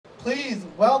please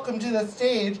welcome to the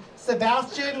stage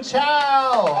Sebastian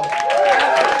Chow.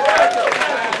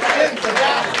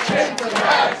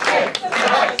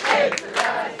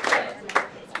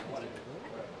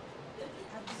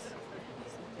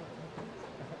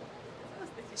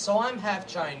 So I'm half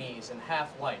Chinese and half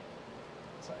white.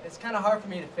 So it's kind of hard for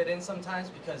me to fit in sometimes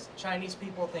because Chinese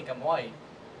people think I'm white,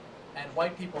 and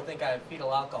white people think I have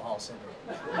fetal alcohol syndrome.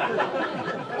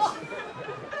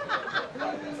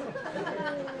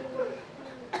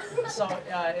 So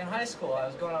in high school, I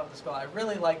was going out to school. I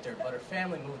really liked her, but her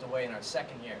family moved away in our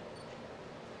second year.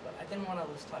 But I didn't want to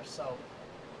lose touch, so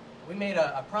we made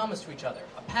a promise to each other,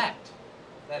 a pact,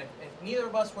 that if neither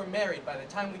of us were married by the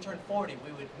time we turned 40,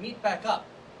 we would meet back up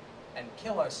and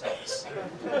kill ourselves.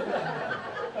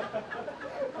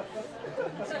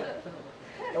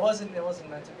 It wasn't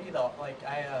meant to be though. Like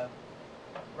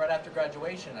right after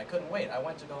graduation, I couldn't wait. I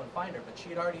went to go and find her, but she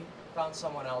had already found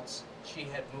someone else. She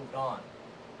had moved on,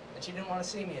 and she didn't want to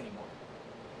see me anymore.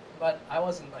 But I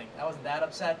wasn't that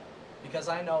upset because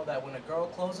I know that when a girl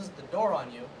closes the door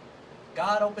on you,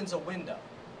 God opens a window,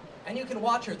 and you can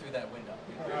watch her through that window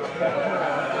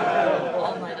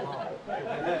all night long.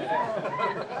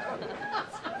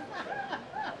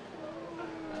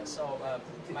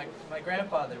 My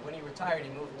grandfather, when he retired, he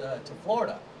moved to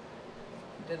Florida.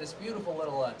 Did this beautiful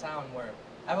little town where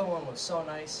everyone was so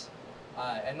nice.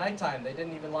 At nighttime, they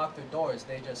didn't even lock their doors.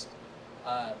 They just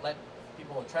let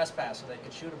people trespass so they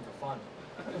could shoot them for fun.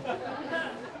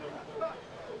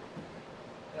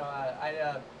 You know,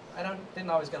 I didn't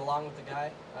always get along with the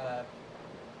guy.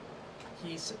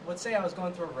 He would say I was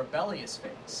going through a rebellious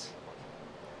phase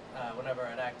whenever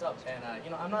I'd act up. And,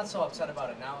 you know, I'm not so upset about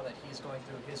it now that he's going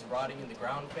through his rotting in the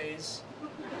ground phase.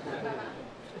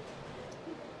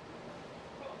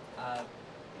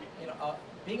 You know,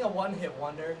 being a one-hit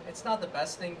wonder, it's not the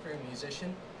best thing for a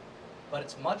musician, but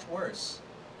it's much worse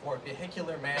for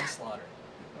vehicular manslaughter.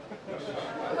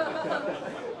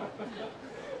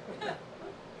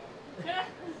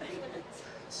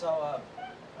 So,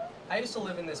 I used to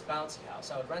live in this bouncy house.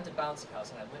 I would rent a bouncy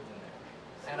house, and I lived in there.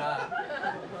 And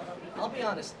I'll be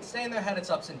honest, staying there had its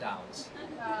ups and downs.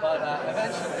 But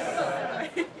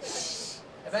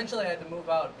eventually I had to move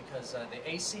out because the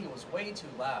AC was way too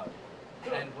loud.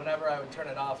 And whenever I would turn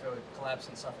it off, it would collapse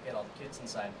and suffocate all the kids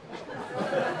inside.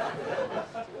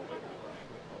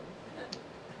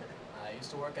 I used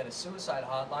to work at a suicide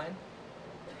hotline.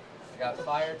 I got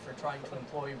fired for trying to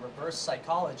employ reverse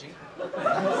psychology.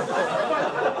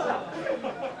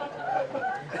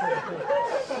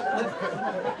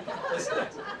 Listen,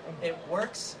 it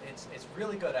works. It's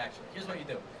really good, actually. Here's what you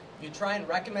do. You try and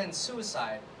recommend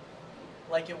suicide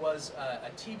like it was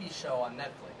a TV show on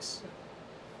Netflix.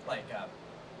 Like,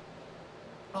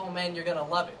 oh man, you're gonna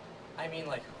love it. I mean,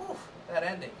 like, whew, that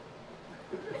ending.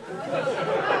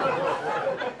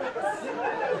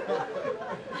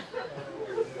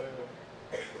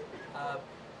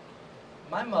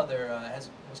 My mother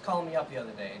was calling me up the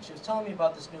other day, and she was telling me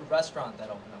about this new restaurant that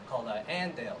opened up called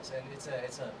Andale's, and it's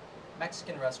a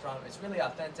Mexican restaurant. It's really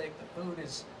authentic. The food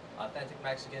is authentic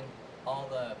Mexican. All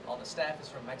the staff is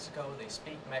from Mexico. They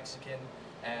speak Mexican,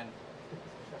 and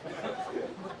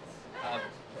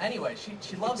anyway,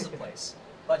 she loves the place,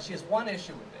 but she has one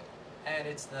issue with it, and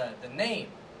it's the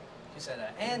name. She said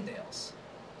Andale's.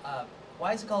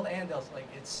 Why is it called Andale's? Like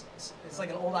it's like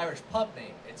an old Irish pub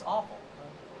name. It's awful.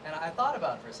 And I thought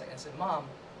about it for a second. I said, Mom,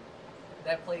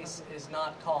 that place is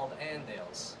not called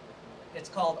Andale's. It's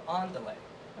called Andale.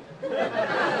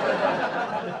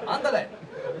 Andale.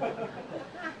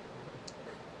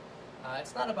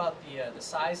 It's not about the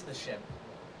size of the ship.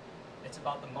 It's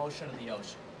about the motion of the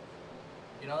ocean.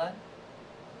 You know that?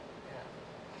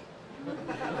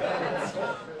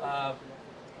 Yeah.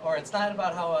 Or it's not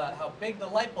about how big the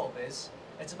light bulb is.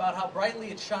 It's about how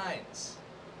brightly it shines.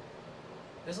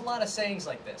 There's a lot of sayings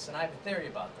like this, and I have a theory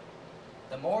about them.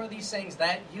 The more of these sayings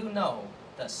that you know,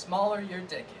 the smaller your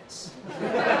dick is.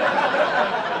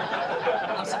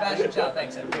 I'm Sebastian Chow.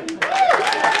 Thanks, everybody.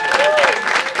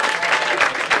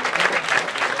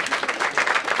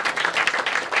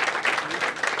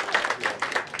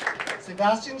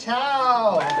 Sebastian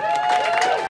Chow.